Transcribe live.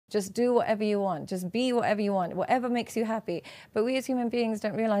Just do whatever you want. Just be whatever you want, whatever makes you happy. But we as human beings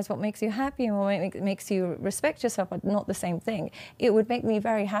don't realize what makes you happy and what makes you respect yourself are not the same thing. It would make me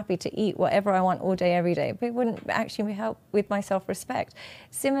very happy to eat whatever I want all day, every day, but it wouldn't actually help with my self-respect.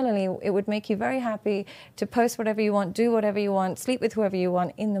 Similarly, it would make you very happy to post whatever you want, do whatever you want, sleep with whoever you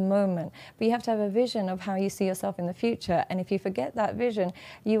want in the moment. But you have to have a vision of how you see yourself in the future. And if you forget that vision,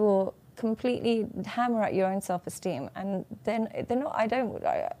 you will completely hammer at your own self-esteem, and then they're not.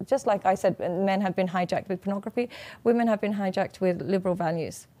 Just like I said, men have been hijacked with pornography, women have been hijacked with liberal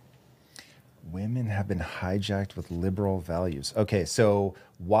values. Women have been hijacked with liberal values. Okay, so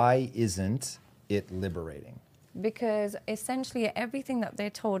why isn't it liberating? Because essentially everything that they're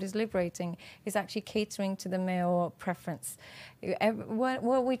told is liberating is actually catering to the male preference.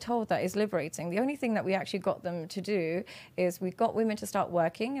 What we told that is liberating. The only thing that we actually got them to do is we got women to start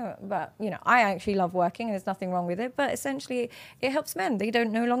working. But, you know, I actually love working and there's nothing wrong with it. But essentially it helps men. They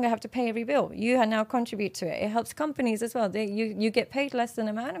don't no longer have to pay every bill. You now contribute to it. It helps companies as well. You get paid less than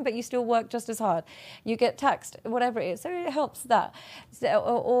a man, but you still work just as hard. You get taxed, whatever it is. So it helps that. So,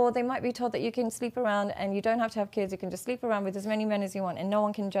 or they might be told that you can sleep around and you don't have to have kids. You can just sleep around with as many men as you want and no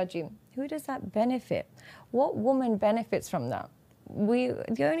one can judge you. Who does that benefit? What woman benefits from that?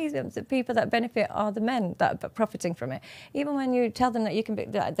 The only people that benefit are the men that are profiting from it. Even when you tell them that you can be,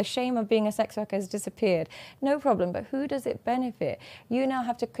 the shame of being a sex worker has disappeared, no problem, but who does it benefit? You now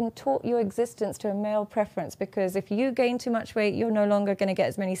have to contort your existence to a male preference, because if you gain too much weight, you're no longer going to get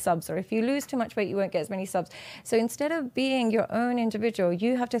as many subs, or if you lose too much weight, you won't get as many subs. So instead of being your own individual,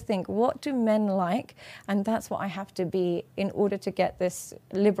 you have to think, what do men like? And that's what I have to be in order to get this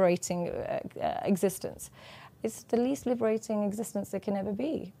liberating existence. It's the least liberating existence there can ever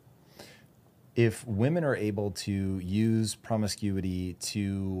be. If women are able to use promiscuity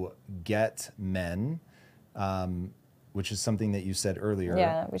to get men, which is something that you said earlier.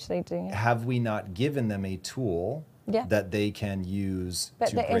 Yeah, which they do. Yeah. Have we not given them a tool that they can use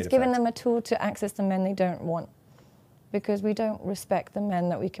to great effect? It's given them a tool to access the men they don't want. Because we don't respect the men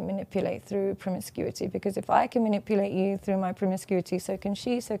that we can manipulate through promiscuity. Because if I can manipulate you through my promiscuity, so can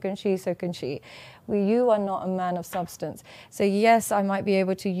she, so can she, so can she. You are not a man of substance. So yes, I might be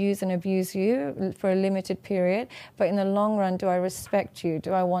able to use and abuse you for a limited period, but in the long run, do I respect you?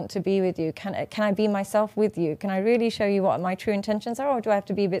 Do I want to be with you? Can I be myself with you? Can I really show you what my true intentions are, or do I have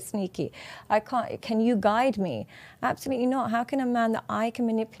to be a bit sneaky? I can't. Can you guide me? Absolutely not. How can a man that I can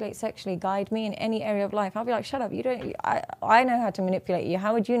manipulate sexually guide me in any area of life? I'll be like, shut up, you don't. I know how to manipulate you.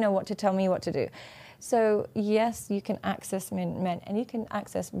 How would you know what to tell me what to do? So yes, you can access men, and you can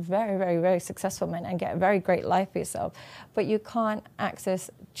access very, very, very successful men and get a very great life for yourself. But you can't access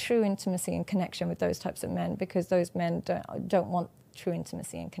true intimacy and connection with those types of men, because those men don't want true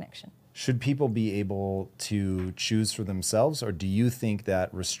intimacy and connection. Should people be able to choose for themselves, or do you think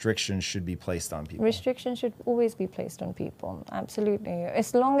that restrictions should be placed on people? Restrictions should always be placed on people, absolutely.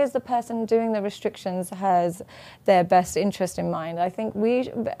 As long as the person doing the restrictions has their best interest in mind. I think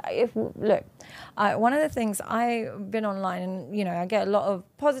look, one of the things, I've been online and, you know, I get a lot of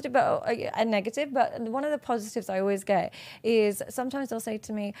positive and negative, but one of the positives I always get is sometimes they'll say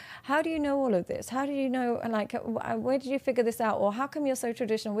to me, how do you know all of this? How do you know, like, where did you figure this out? Or how come you're so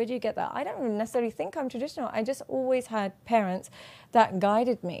traditional? Where do you get that? I don't necessarily think I'm traditional. I just always had parents that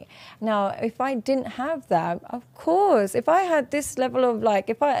guided me. Now, if I didn't have that, of course, if I had this level of, like,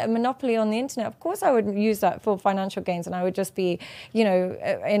 if I had a monopoly on the internet, of course I would use that for financial gains, and I would just be, you know,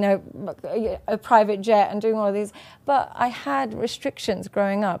 in a private jet and doing all of these. But I had restrictions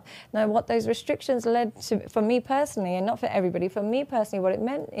growing up. Now, what those restrictions led to, for me personally, and not for everybody, for me personally, what it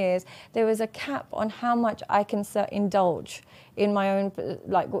meant is there was a cap on how much I can indulge in my own,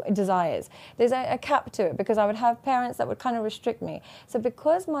 like, desires. There's a cap to it, because I would have parents that would kind of restrict me. So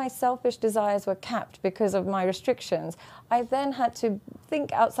because my selfish desires were capped because of my restrictions, I then had to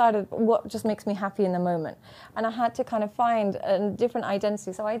think outside of what just makes me happy in the moment. And I had to kind of find a different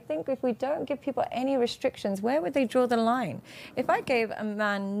identity. So I think if we don't give people any restrictions, where would they draw the line? If I gave a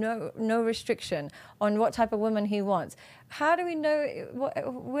man no restriction on what type of woman he wants, how do we know,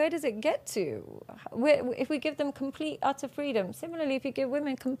 where does it get to? If we give them complete, utter freedom. Similarly, if you give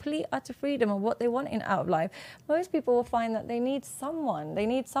women complete, utter freedom of what they want out of life, most people will find that they need someone, they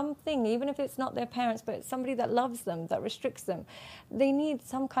need something, even if it's not their parents, but somebody that loves them, that restricts them. They need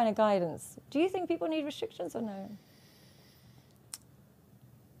some kind of guidance. Do you think people need restrictions or no?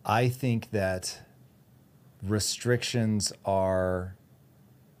 I think that restrictions are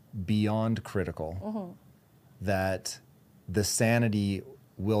beyond critical, that the sanity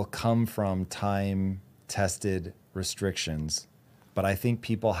will come from time-tested restrictions, but I think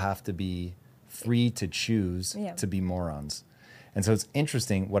people have to be free to choose to be morons. And so it's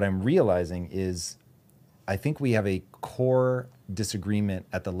interesting. What I'm realizing is I think we have a core disagreement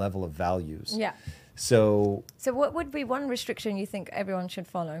at the level of values. Yeah. So what would be one restriction you think everyone should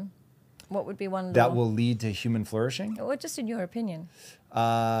follow? What would be one that law? will lead to human flourishing? Or just in your opinion?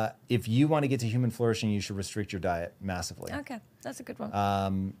 If you want to get to human flourishing, you should restrict your diet massively. Okay, that's a good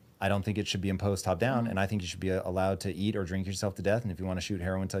one. I don't think it should be imposed top down, and I think you should be allowed to eat or drink yourself to death. And if you want to shoot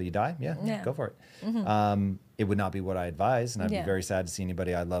heroin until you die, go for it. It would not be what I advise, and I'd be very sad to see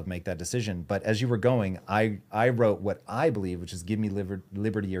anybody I love make that decision. But as you were going, I wrote what I believe, which is give me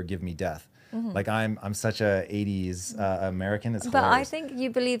liberty or give me death. Like I'm such a 80s American. It's but hilarious. I think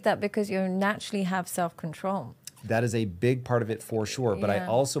you believe that because you naturally have self-control. That is a big part of it for sure. But I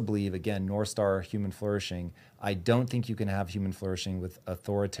also believe, again, North Star, human flourishing, I don't think you can have human flourishing with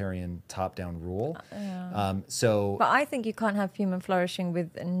authoritarian top-down rule. But I think you can't have human flourishing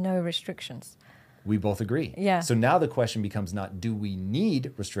with no restrictions. We both agree. Yeah. So now the question becomes not do we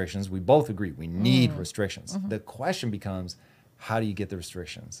need restrictions? We both agree we need restrictions. The question becomes, how do you get the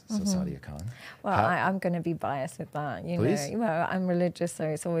restrictions? So Sadia Khan. Well, I'm going to be biased with that. Please? Well, I'm religious, so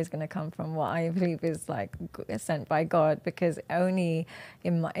it's always going to come from what I believe is like sent by God, because only,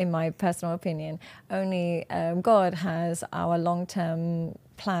 in my personal opinion, only God has our long-term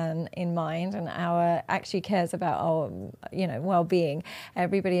plan in mind, and actually cares about our well-being.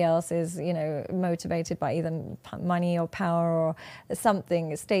 Everybody else is motivated by either money or power or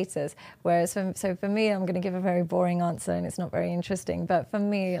something, status. Whereas for me, I'm going to give a very boring answer, and it's not very interesting. But for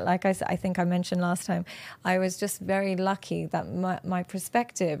me, like I think I mentioned last time, I was just very lucky that my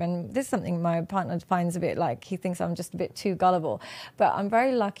perspective, and this is something my partner finds a bit like, he thinks I'm just a bit too gullible, but I'm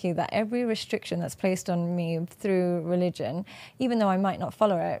very lucky that every restriction that's placed on me through religion, even though I might not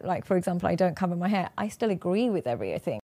follow it, like for example, I don't cover my hair, I still agree with everything.